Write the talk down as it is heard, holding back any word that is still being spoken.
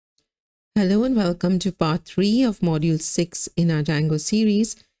Hello and welcome to part 3 of module 6 in our Django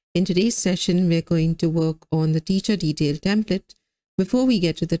series. In today's session, we're going to work on the teacher detail template. Before we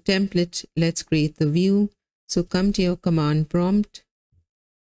get to the template, let's create the view. So come to your command prompt,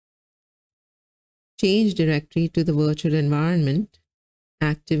 change directory to the virtual environment,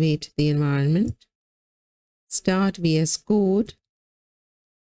 activate the environment, start VS Code,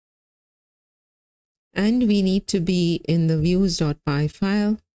 and we need to be in the views.py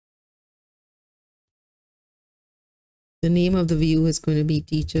file. The name of the view is going to be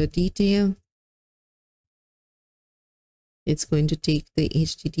teacher detail. It's going to take the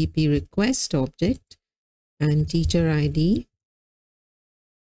HTTP request object and teacher ID.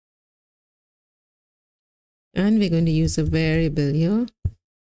 And we're going to use a variable here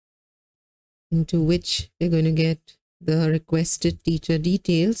into which we're going to get the requested teacher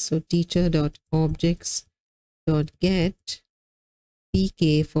details. So teacher.objects.get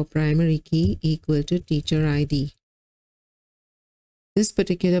pk for primary key equal to teacher ID. This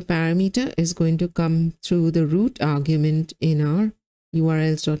particular parameter is going to come through the root argument in our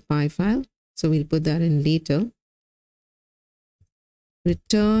urls.py file. So we'll put that in later.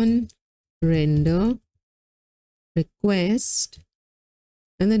 Return render request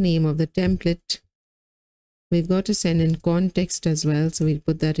and the name of the template. We've got to send in context as well. So we'll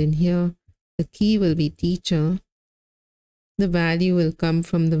put that in here. The key will be teacher. The value will come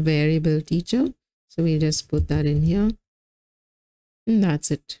from the variable teacher. So we'll just put that in here. And that's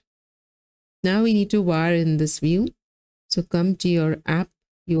it. Now we need to wire in this view. So come to your app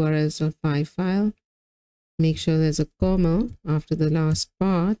urls.py file. Make sure there's a comma after the last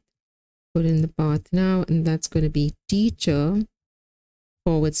path. Put in the path now, and that's going to be teacher /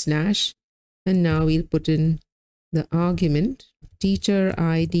 and now we'll put in the argument teacher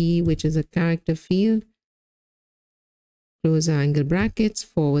ID, which is a character field, close angle brackets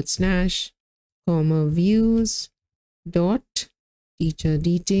 / comma views dot teacher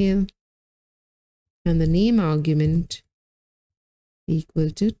detail, and the name argument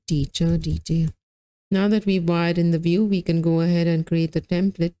equal to teacher detail. Now that we've wired in the view, we can go ahead and create the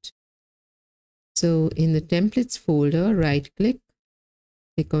template. So in the templates folder, right click,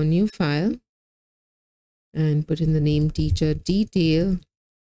 click on new file and put in the name teacher detail.html.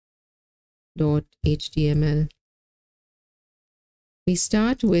 We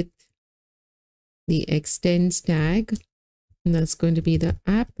start with the extends tag, and that's going to be the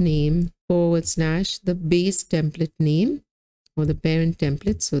app name / the base template name or the parent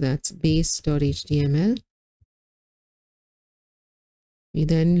template. So that's base.html. We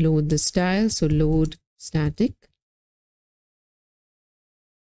then load the style. So load static.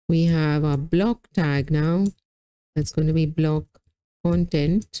 We have our block tag now. That's going to be block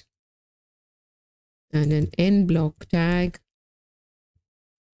content, and an end block tag.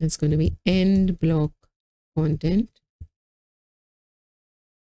 That's going to be end block content.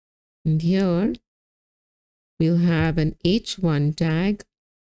 And here we'll have an h1 tag.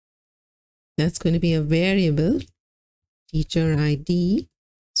 That's going to be a variable teacher ID.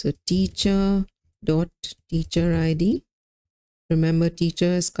 So teacher.teacher ID. Remember, teacher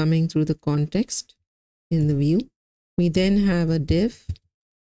is coming through the context in the view. We then have a div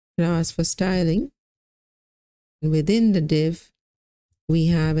class for styling. And within the div, we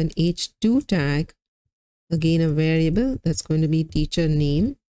have an h2 tag. Again, a variable that's going to be teacher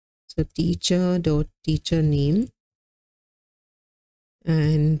name. So teacher.teacher name,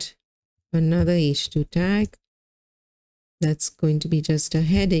 and another h2 tag that's going to be just a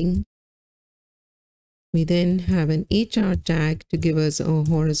heading. We then have an hr tag to give us a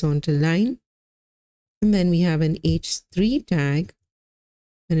horizontal line, and then we have an h3 tag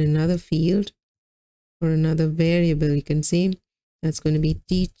and another field or another variable, you can say, that's going to be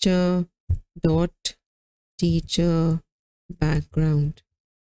teacher.teacher background.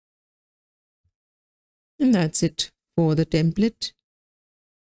 And that's it for the template.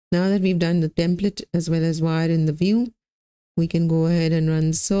 Now that we've done the template as well as wired in the view, we can go ahead and run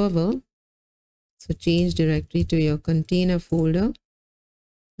the server. So change directory to your container folder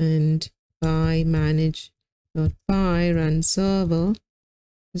and py manage.py run server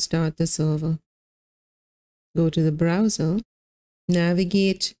to start the server. Go to the browser,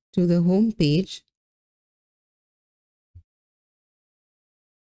 navigate to the home page.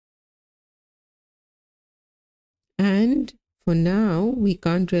 And for now, we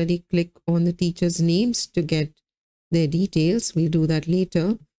can't really click on the teachers' names to get their details. We'll do that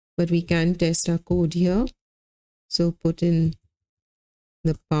later, but we can test our code here. So put in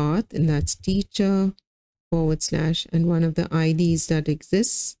the path, and that's teacher / and one of the IDs that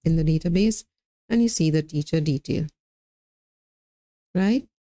exists in the database, and you see the teacher detail, right?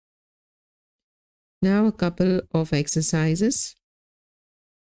 Now a couple of exercises.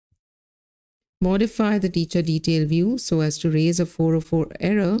 Modify the teacher detail view so as to raise a 404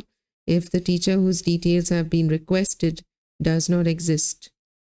 error if the teacher whose details have been requested does not exist.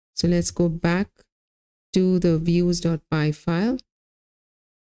 So let's go back to the views.py file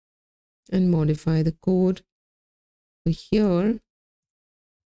and modify the code. So here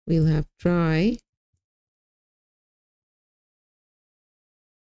we'll have try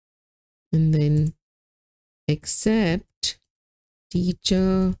and then except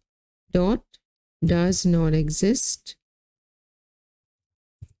teacher dot does not exist,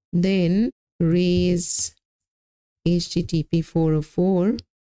 then raise HTTP 404,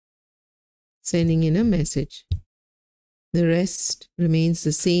 sending in a message. The rest remains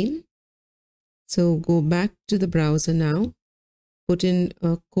the same. So go back to the browser now, put in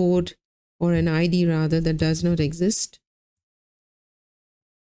a code or an ID rather that does not exist.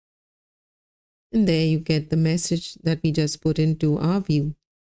 And there you get the message that we just put into our view.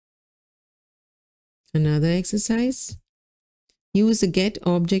 Another exercise. Use the get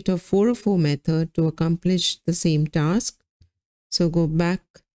object of 404 method to accomplish the same task. So go back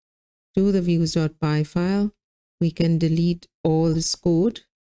to the views.py file. We can delete all this code.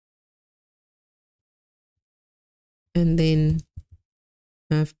 And then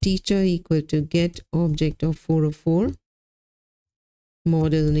have teacher equal to get object of 404.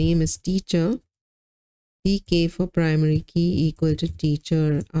 Model name is teacher. PK for primary key equal to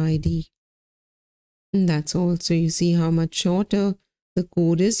teacher ID. And that's all. So you see how much shorter the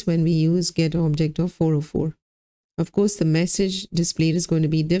code is when we use get object of 404. Of course, the message displayed is going to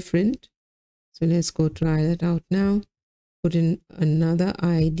be different. So let's go try that out now. Put in another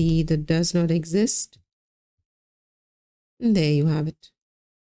ID that does not exist. And there you have it.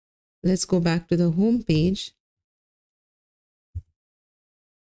 Let's go back to the home page.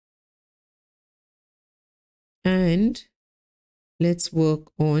 And let's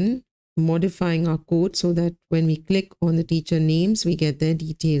work on modifying our code so that when we click on the teacher names, we get their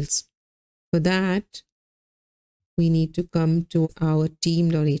details. For that, we need to come to our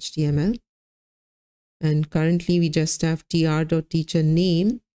team.html. And currently we just have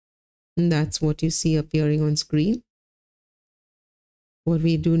tr.teachername. And that's what you see appearing on screen. What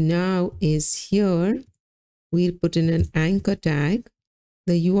we do now is here, we'll put in an anchor tag.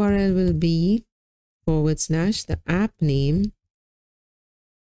 The URL will be / the app name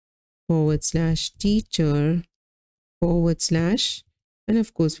 / teacher / and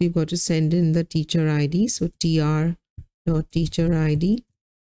of course we've got to send in the teacher ID. So tr.teacherID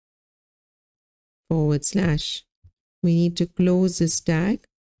 / we need to close this tag.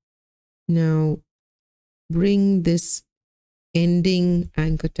 Now bring this ending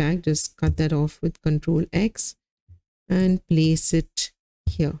anchor tag, just cut that off with Control X and place it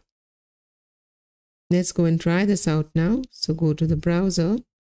here. Let's go and try this out now. So go to the browser,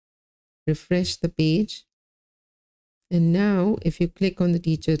 refresh the page. And now if you click on the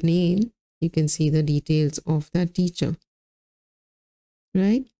teacher name, you can see the details of that teacher,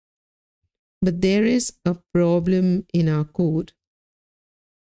 right? But there is a problem in our code.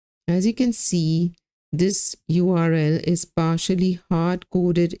 As you can see, this URL is partially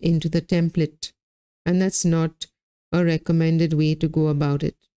hard-coded into the template, and that's not a recommended way to go about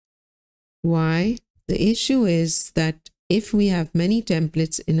it. Why? The issue is that if we have many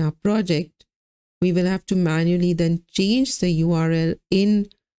templates in our project, we will have to manually then change the URL in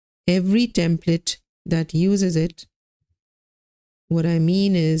every template that uses it. What I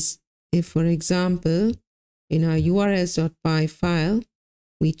mean is, if for example, in our urls.py file,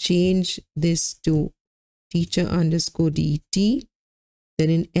 we change this to teacher_det, then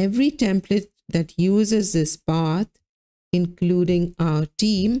in every template that uses this path, including our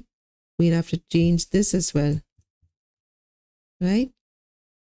team, we'll have to change this as well, right?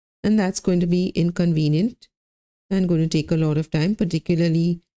 And that's going to be inconvenient and going to take a lot of time,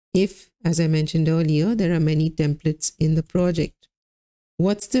 particularly if, as I mentioned earlier, there are many templates in the project.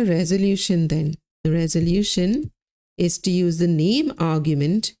 What's the resolution then? The resolution is to use the name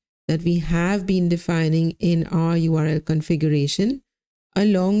argument that we have been defining in our URL configuration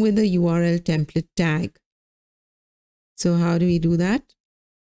along with the URL template tag. So how do we do that?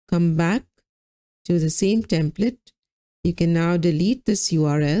 Come back to the same template. You can now delete this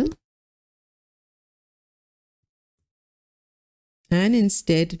URL and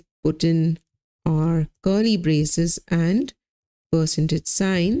instead put in our curly braces and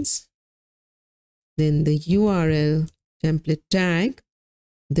 %signs, then the URL template tag,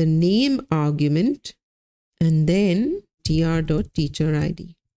 the name argument, and then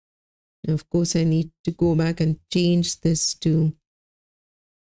tr.teacherID. Now, of course, I need to go back and change this to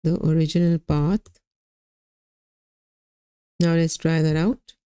the original path. Now let's try that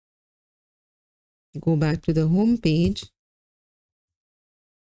out. Go back to the home page.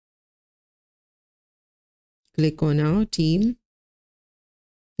 Click on our team.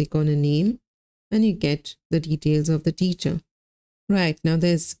 Click on a name and you get the details of the teacher. Right, now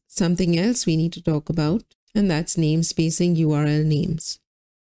there's something else we need to talk about, and that's namespacing URL names.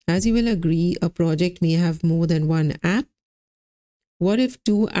 As you will agree, a project may have more than one app. What if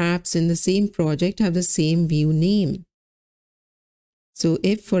two apps in the same project have the same view name? So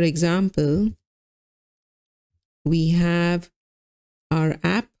if, for example, we have our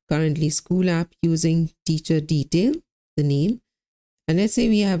app, currently school app, using teacher detail, the name, and let's say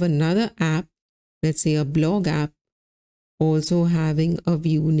we have another app, let's say a blog app, also having a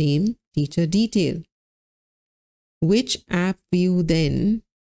view name teacher detail. Which app view then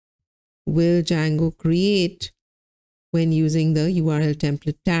will Django create when using the URL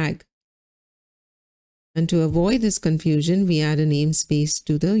template tag? And to avoid this confusion, we add a namespace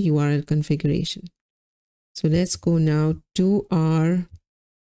to the URL configuration. So let's go now to our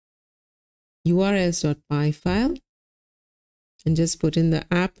urls.py file and just put in the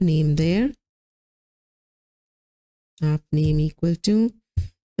app name there. App name equal to,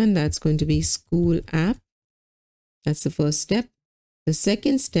 and that's going to be school app. That's the first step. The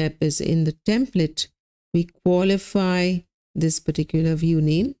second step is in the template, we qualify this particular view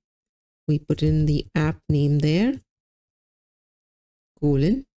name. We put in the app name there,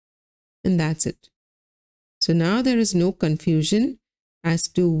 colon, and that's it. So now there is no confusion as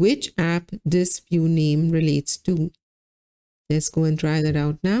to which app this view name relates to. Let's go and try that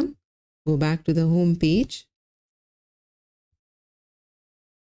out now. Go back to the home page.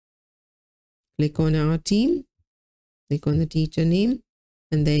 Click on our team, click on the teacher name,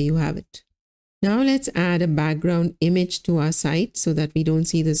 and there you have it. Now let's add a background image to our site so that we don't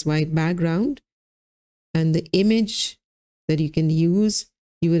see this white background. And the image that you can use,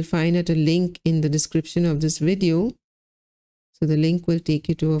 you will find at a link in the description of this video. So the link will take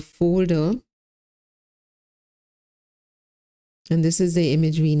you to a folder. And this is the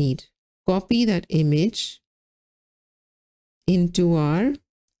image we need. Copy that image into our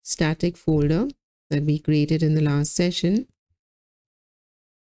static folder that we created in the last session.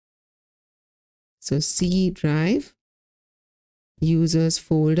 So C drive, users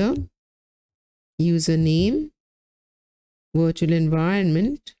folder, username, virtual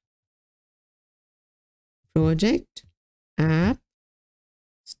environment, project, app,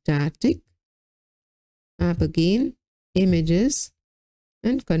 static, app again, images,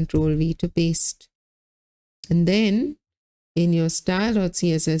 and Control V to paste. And then in your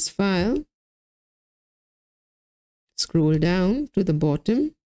style.css file, scroll down to the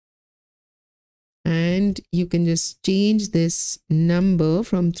bottom and you can just change this number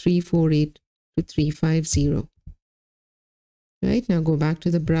from 348 to 350. Right, now go back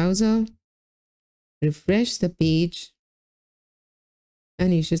to the browser, refresh the page,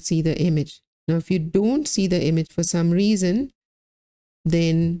 and you should see the image. Now, if you don't see the image for some reason,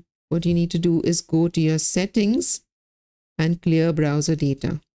 then what you need to do is go to your settings and clear browser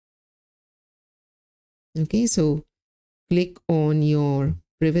data. Okay, so click on your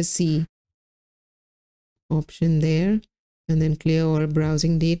privacy option there and then clear all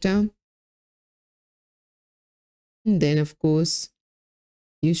browsing data. And then, of course,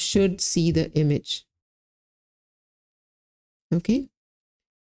 you should see the image. Okay.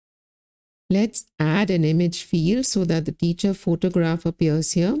 Let's add an image field so that the teacher photograph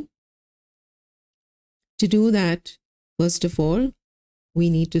appears here. To do that, first of all, we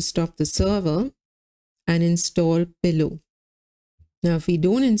need to stop the server and install Pillow. Now, if we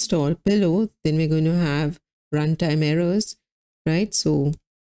don't install Pillow, then we're going to have runtime errors, right? So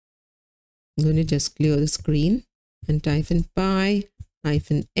I'm going to just clear the screen and type in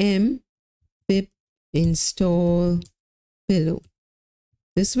 -m pip install Pillow.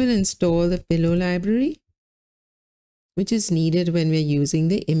 This will install the Pillow library, which is needed when we're using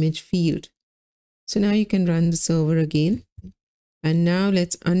the image field. So now you can run the server again. And now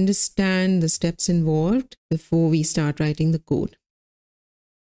let's understand the steps involved before we start writing the code.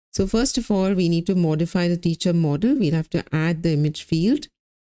 So first of all, we need to modify the teacher model. We'll have to add the image field.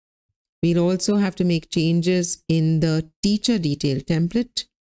 We'll also have to make changes in the teacher detail template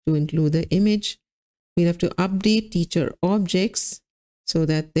to include the image. We'll have to update teacher objects so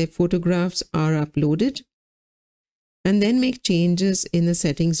that their photographs are uploaded. And then make changes in the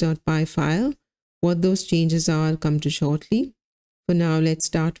settings.py file. What those changes are, I'll come to shortly. For now, let's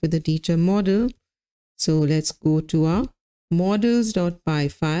start with the teacher model. So let's go to our models.py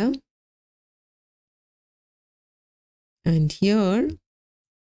file. And here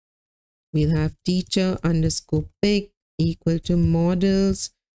we'll have teacher_pic equal to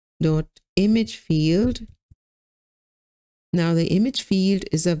models dot image field. Now the image field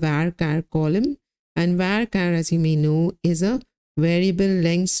is a varchar column, and varchar, as you may know, is a variable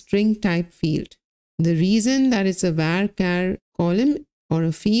length string type field. The reason that it's a varchar column or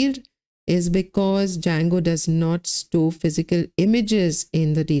a field is because Django does not store physical images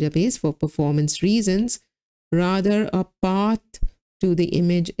in the database for performance reasons. Rather, a path to the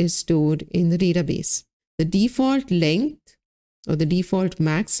image is stored in the database. The default length, or the default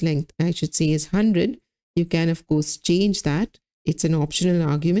max length, I should say, is 100. You can, of course, change that. It's an optional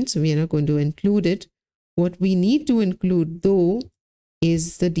argument, so we are not going to include it. What we need to include, though,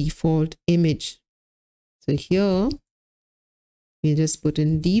 is the default image. So here, we just put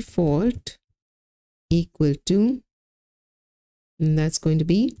in default equal to, and that's going to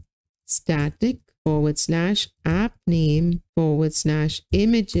be static / app name /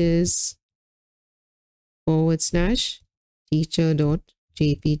 images /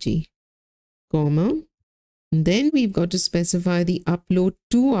 teacher.jpg, comma. And then we've got to specify the upload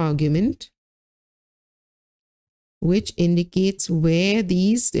to argument, which indicates where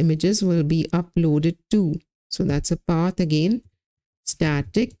these images will be uploaded to. So that's a path again,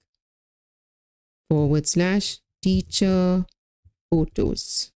 static / teacher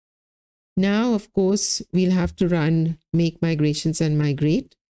photos. Now, of course, we'll have to run make migrations and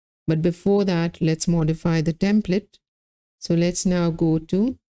migrate. But before that, let's modify the template. So let's now go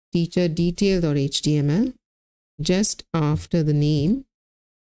to teacher detail.html. Just after the name,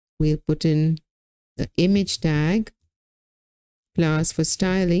 we'll put in the image tag, class for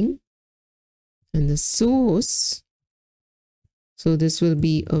styling, and the source. So this will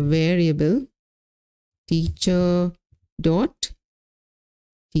be a variable teacher dot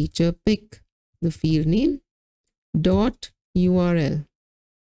teacher pick, the field name, dot URL.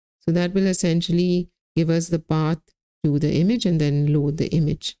 So that will essentially give us the path to the image and then load the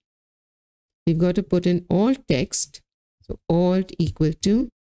image. We've got to put in alt text. So alt equal to,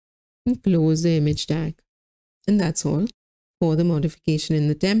 and close the image tag. And that's all for the modification in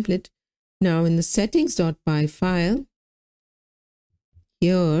the template. Now in the settings.py file,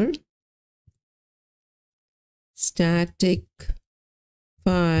 here, static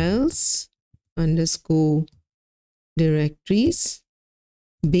files _ directories,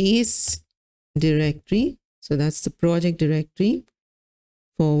 base directory. So that's the project directory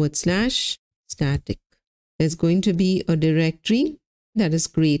 / static. There's going to be a directory that is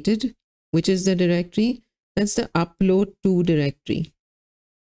created. Which is the directory? That's the upload to directory,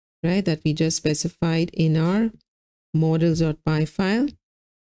 right? That we just specified in our models.py file.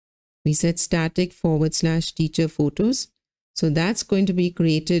 We said static / teacher photos. So that's going to be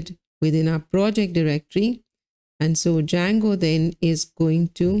created within our project directory. And so Django then is going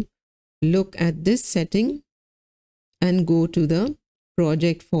to look at this setting and go to the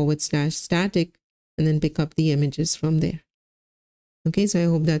project / static and then pick up the images from there. Okay, so I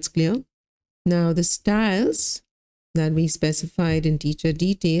hope that's clear. Now the styles that we specified in teacher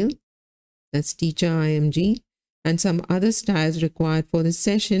detail, that's teacher img, and some other styles required for this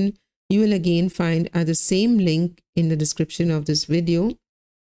session, you will again find at the same link in the description of this video,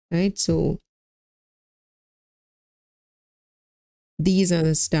 right? So these are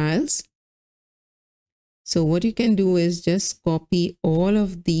the styles. So what you can do is just copy all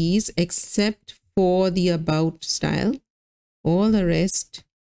of these except for the about style. All the rest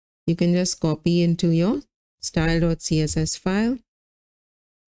you can just copy into your style.css file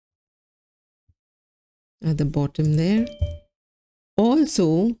at the bottom there.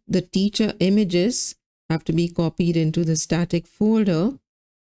 Also, the teacher images have to be copied into the static folder.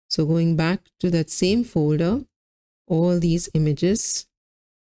 So going back to that same folder, all these images,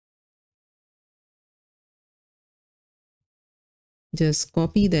 just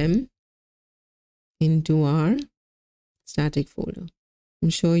copy them into our static folder. I'm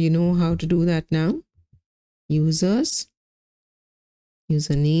sure you know how to do that now. Users,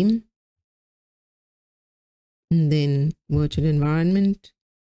 username, and then virtual environment,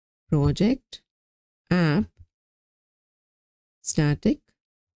 project, app, static,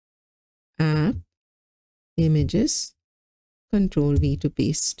 app, images, Control V to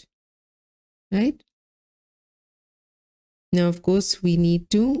paste, right? Now, of course, we need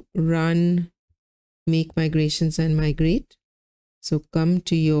to run make migrations and migrate. So come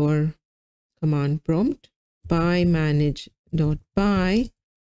to your command prompt, pymanage.py,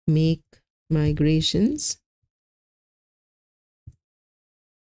 make migrations,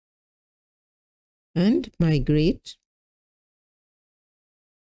 and migrate,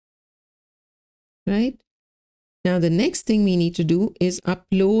 right? Now, the next thing we need to do is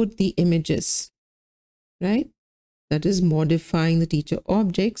upload the images, right? that is modifying the teacher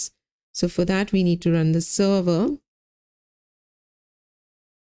objects. So for that, we need to run the server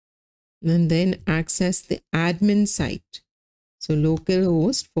and then access the admin site. So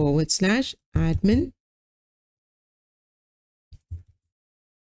localhost /admin.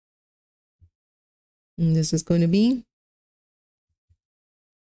 And this is going to be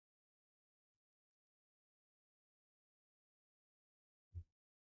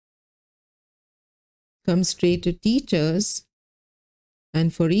come straight to teachers.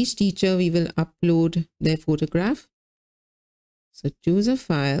 And for each teacher, we will upload their photograph. So choose a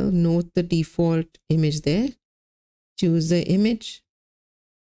file, note the default image there, choose the image.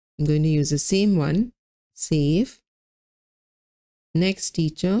 I'm going to use the same one, save. Next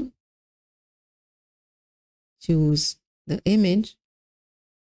teacher, choose the image,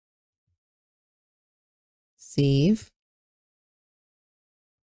 save.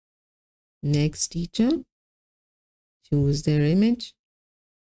 Next teacher, choose their image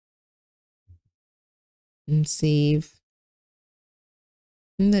and save.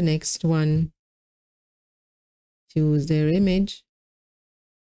 And the next one, choose their image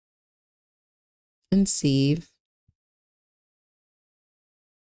and save.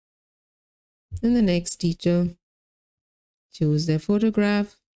 And the next teacher, choose their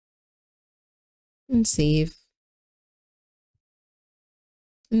photograph and save.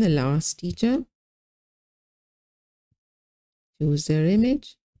 And the last teacher, choose their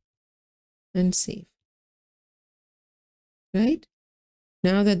image and save. Right?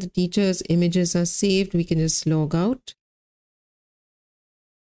 Now that the teacher's images are saved, we can just log out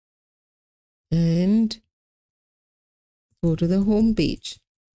and go to the home page.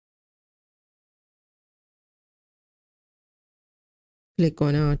 Click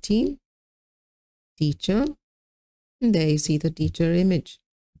on our team, teacher, and there you see the teacher image.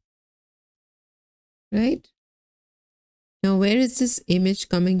 Right? Now, where is this image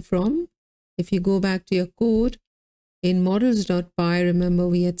coming from? If you go back to your code, in models.py, remember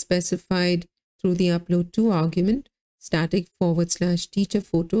we had specified through the upload to argument static / teacher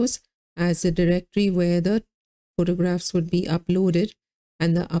photos as the directory where the photographs would be uploaded.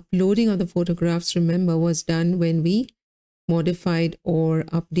 And the uploading of the photographs, remember, was done when we modified or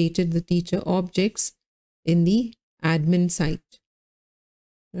updated the teacher objects in the admin site.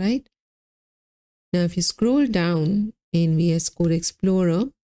 Right? Now, if you scroll down in VS Code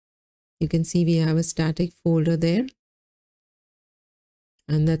Explorer, you can see we have a static folder there.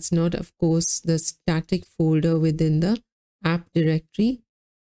 And that's not, of course, the static folder within the app directory.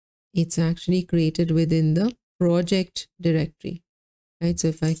 It's actually created within the project directory. Right? So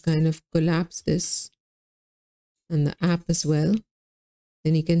if I kind of collapse this and the app as well,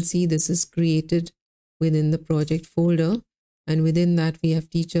 then you can see this is created within the project folder. And within that, we have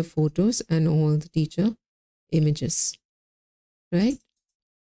teacher photos and all the teacher images. Right?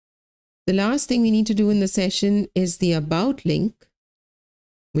 The last thing we need to do in the session is the about link,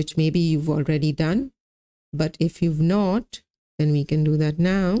 which maybe you've already done. But if you've not, then we can do that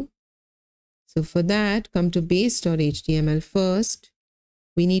now. So for that, come to base.html first.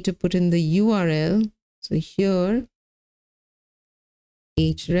 We need to put in the URL. So here,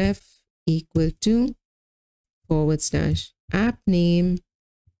 href equal to /app name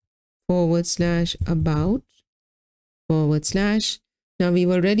 /about /. Now we've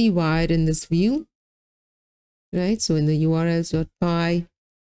already wired in this view, right? So in the urls.py,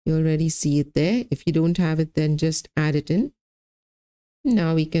 you already see it there. If you don't have it, then just add it in.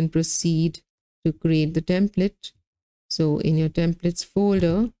 Now we can proceed to create the template. So in your templates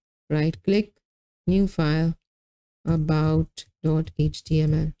folder, right click, new file, about.html.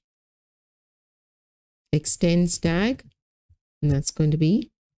 Extends tag, and that's going to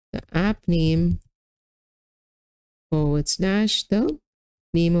be the app name / the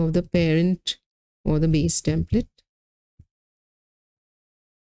name of the parent or the base template.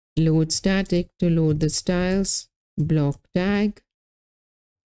 Load static to load the styles, block tag,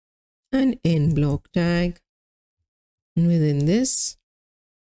 and end block tag. And within this,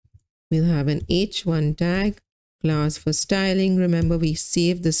 we'll have an h1 tag, class for styling. Remember, we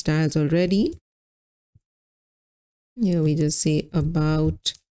saved the styles already. Here we just say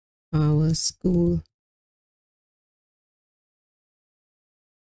about our school.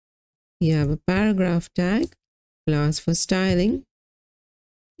 We have a paragraph tag, class for styling.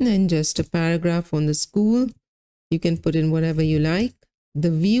 And then just a paragraph on the school. You can put in whatever you like.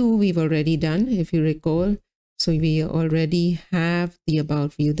 The view we've already done, if you recall. So we already have the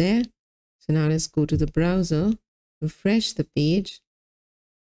about view there. So now let's go to the browser, refresh the page.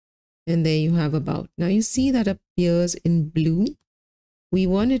 And there you have about. Now you see that appears in blue. We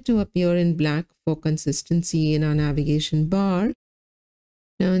want it to appear in black for consistency in our navigation bar.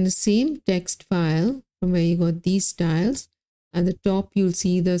 Now in the same text file from where you got these styles, at the top you'll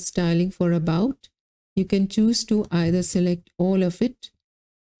see the styling for about. You can choose to either select all of it,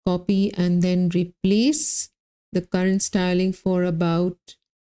 copy, and then replace the current styling for about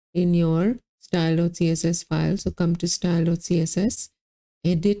in your style.css file. So come to style.css,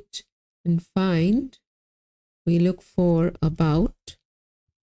 edit, and find. We look for about.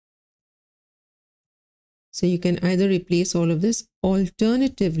 So you can either replace all of this.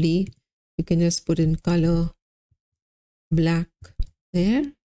 Alternatively, you can just put in color black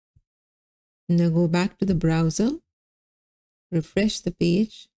there. Now go back to the browser, refresh the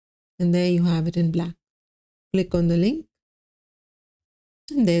page, and there you have it in black. Click on the link,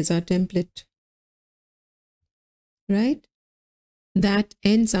 and there's our template. Right? That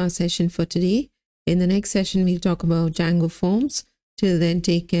ends our session for today. In the next session, we'll talk about Django forms. Till then,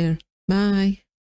 take care. Bye.